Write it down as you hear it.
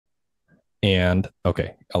And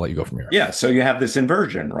okay, I'll let you go from here. Yeah, so you have this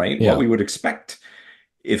inversion, right? What Yeah, we would expect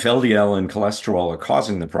if LDL and cholesterol are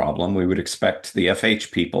causing the problem, we would expect the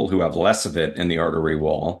FH people who have less of it in the artery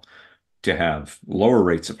wall to have lower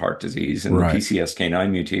rates of heart disease, and the right.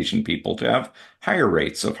 PCSK9 mutation people to have higher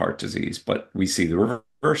rates of heart disease. But we see the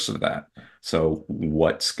reverse of that. So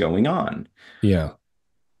what's going on? Yeah.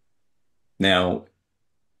 Now,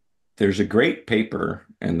 there's a great paper,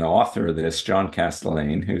 and the author of this, John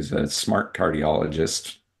Castellane, who's a smart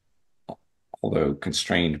cardiologist, although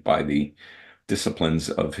constrained by the disciplines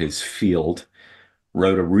of his field,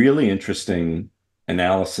 wrote a really interesting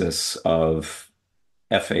analysis of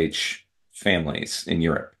FH families in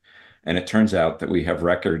Europe. And it turns out that we have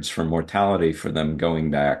records for mortality for them going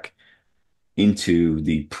back into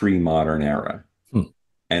the pre-modern era. Hmm.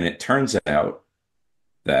 And it turns out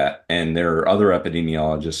that, and there are other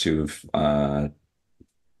epidemiologists who've,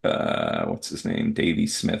 what's his name? Davy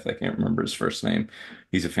Smith. I can't remember his first name.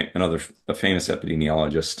 He's a famous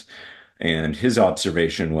epidemiologist. And his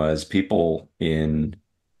observation was people with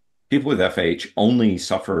FH only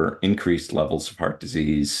suffer increased levels of heart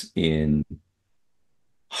disease in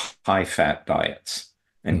high fat diets.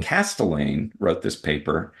 And Hmm. Castellane wrote this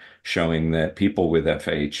paper showing that people with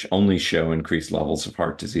FH only show increased levels of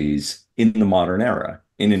heart disease in the modern era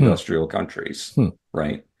in Hmm. industrial countries, Hmm.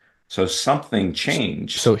 right? So something S-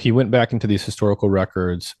 changed. So he went back into these historical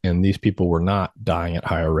records, and these people were not dying at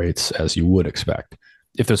higher rates as you would expect.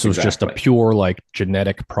 If this was just a Exactly. pure like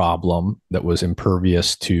genetic problem that was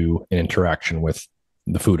impervious to an interaction with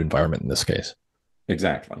the food environment in this case.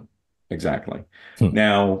 Exactly. Exactly. Hmm.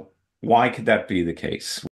 Now, why could that be the case?